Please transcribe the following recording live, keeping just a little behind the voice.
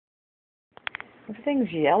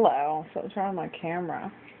Everything's yellow, so what's wrong with my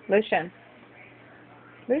camera? Lucian.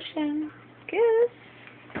 Lucian. Goose.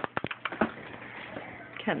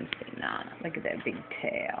 Come see Nana. Look at that big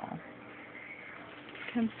tail.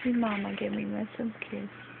 Come see Mama. Give me some kiss.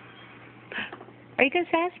 Are you gonna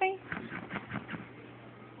sass me?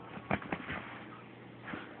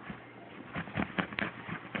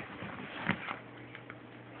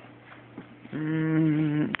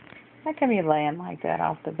 How come you laying like that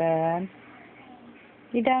off the bed?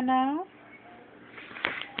 You don't know?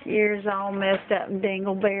 Ears all messed up and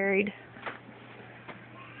dingleberried.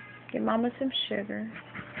 Give Mama some sugar.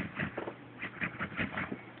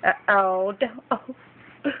 Uh-oh. Oh.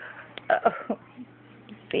 Uh-oh.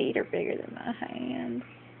 Your feet are bigger than my hand.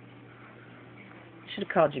 Should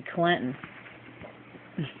have called you Clinton.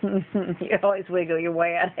 You always wiggle your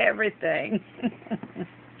way out of everything.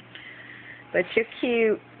 But you're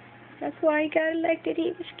cute. That's why he got elected.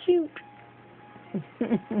 He was cute.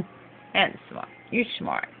 And smart. You're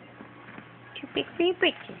smart. Too big for your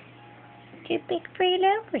britches. Too big for your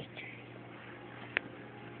little britches.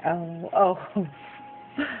 Oh, oh.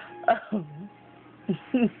 Oh.